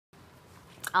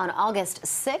On August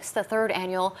 6th, the third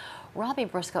annual Robby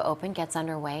Brisco Open gets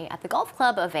underway at the Golf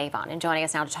Club of Avon. And joining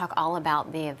us now to talk all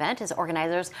about the event is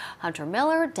organizers Hunter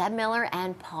Miller, Deb Miller,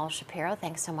 and Paul Shapiro.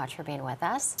 Thanks so much for being with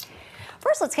us.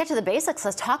 First, let's get to the basics.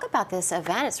 Let's talk about this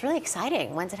event. It's really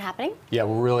exciting. When's it happening? Yeah,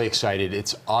 we're really excited.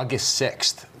 It's August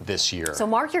 6th this year. So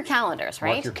mark your calendars,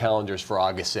 right? Mark your calendars for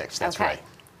August 6th. That's okay. right.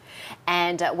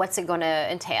 And what's it going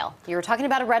to entail? You were talking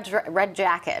about a red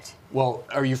jacket. Well,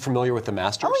 are you familiar with the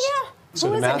Masters? Oh, yeah.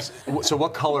 So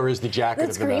what color is the jacket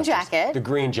of the green Masters? Jacket. The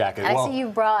green jacket. I see you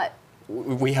brought...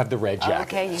 We have the red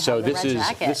jacket. Okay, you so have the this red is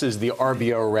jacket. This is the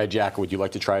RBO red jacket. Would you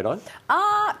like to try it on?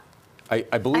 I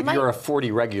believe you're a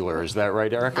 40 regular. Is that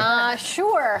right, Erica?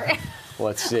 Sure.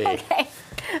 Let's see. Okay.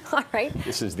 All right.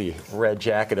 This is the red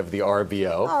jacket of the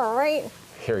RBO. All right.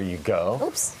 Here you go.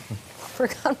 Oops.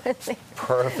 Forgot my thing.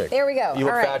 Perfect. There we go. You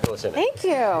look fabulous in it. Thank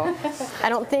you. I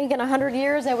don't think in 100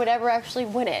 years I would ever actually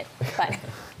win it, but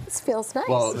this feels nice.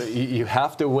 Well, you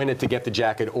have to win it to get the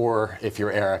jacket, or if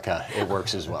you're Erica, it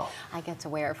works as well. I get to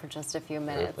wear it for just a few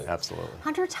minutes. Absolutely.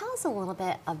 Hunter, tell us a little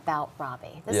bit about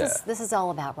Robby. This is all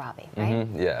about Robby, right?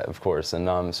 Yeah, of course.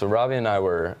 And so Robby and I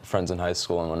were friends in high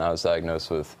school, and when I was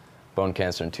diagnosed with bone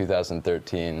cancer in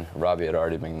 2013, Robby had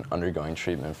already been undergoing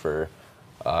treatment for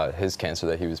his cancer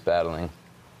that he was battling.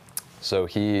 So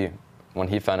when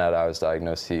he found out I was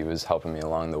diagnosed, he was helping me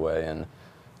along the way and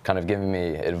kind of giving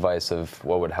me advice of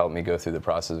what would help me go through the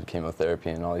process of chemotherapy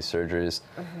and all these surgeries.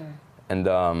 And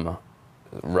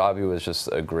Robby was just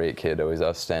a great kid, always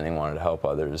outstanding, wanted to help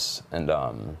others. And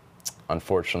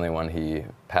unfortunately, when he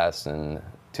passed in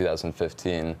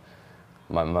 2015,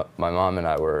 my mom and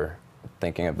I were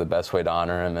thinking of the best way to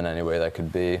honor him in any way that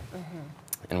could be.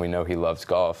 And we know he loves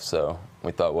golf, so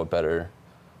we thought what better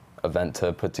event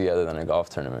to put together than a golf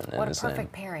tournament in his name. What a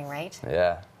perfect pairing, right?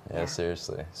 Yeah,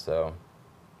 seriously. So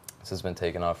this has been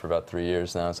taking off for about 3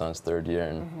 years now. It's on its third year,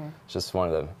 and it's just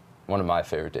one of my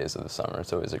favorite days of the summer.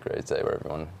 It's always a great day where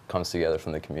everyone comes together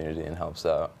from the community and helps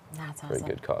out. That's awesome. For a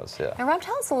good cause, yeah. And Rob,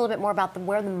 tell us a little bit more about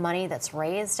where the money that's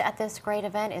raised at this great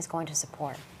event is going to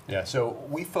support. Yeah, so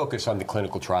we focus on the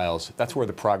clinical trials. That's where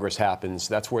the progress happens.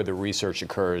 That's where the research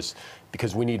occurs,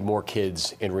 because we need more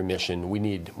kids in remission. We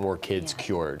need more kids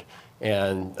cured.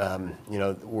 And you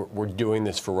know, we're doing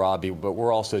this for Robby, but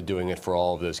we're also doing it for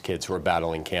all of those kids who are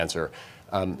battling cancer.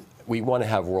 We want to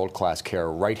have world-class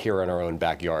care right here in our own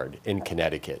backyard in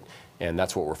Connecticut, and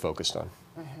that's what we're focused on.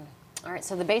 All right,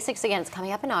 so the basics, again, it's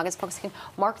coming up in August. Folks can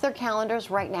mark their calendars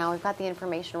right now. We've got the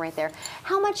information right there.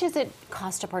 How much does it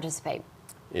cost to participate?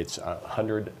 It's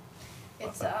 $100.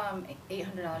 It's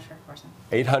 $800 for a foursome.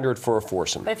 $800 for a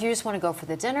foursome. But if you just want to go for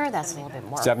the dinner, that's a little bit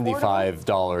more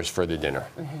 $75 for the dinner.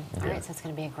 All right, so it's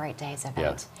going to be a great day's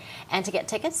event. And to get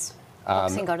tickets,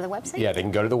 folks can go to the website? Yeah, they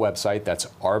can go to the website. That's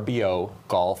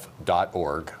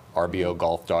rbogolf.org,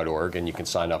 rbogolf.org, and you can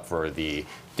sign up for the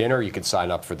dinner, you can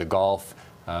sign up for the golf,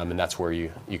 and that's where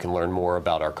you can learn more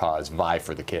about our cause, Vi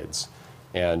for the Kids.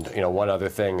 And you know, one other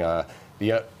thing,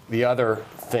 the other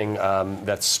thing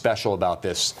that's special about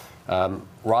this,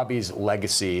 Robby's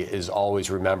legacy is always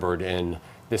remembered in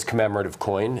this commemorative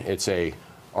coin. It's a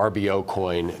RBO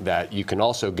coin that you can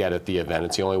also get at the event.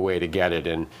 It's the only way to get it,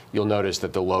 and you'll notice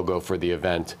that the logo for the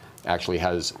event actually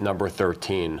has number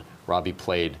 13. Robby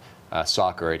played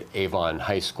soccer at Avon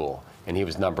High School, and he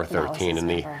was number 13,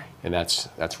 and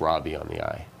that's Robby on the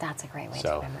eye. That's a great way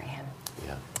to commemorate him.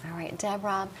 Yeah. All right, Deb,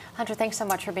 Rob, Hunter, thanks so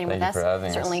much for being with Thank us. you for having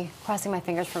us. Certainly crossing my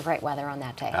fingers for great weather on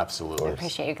that day. Absolutely. I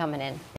appreciate you coming in.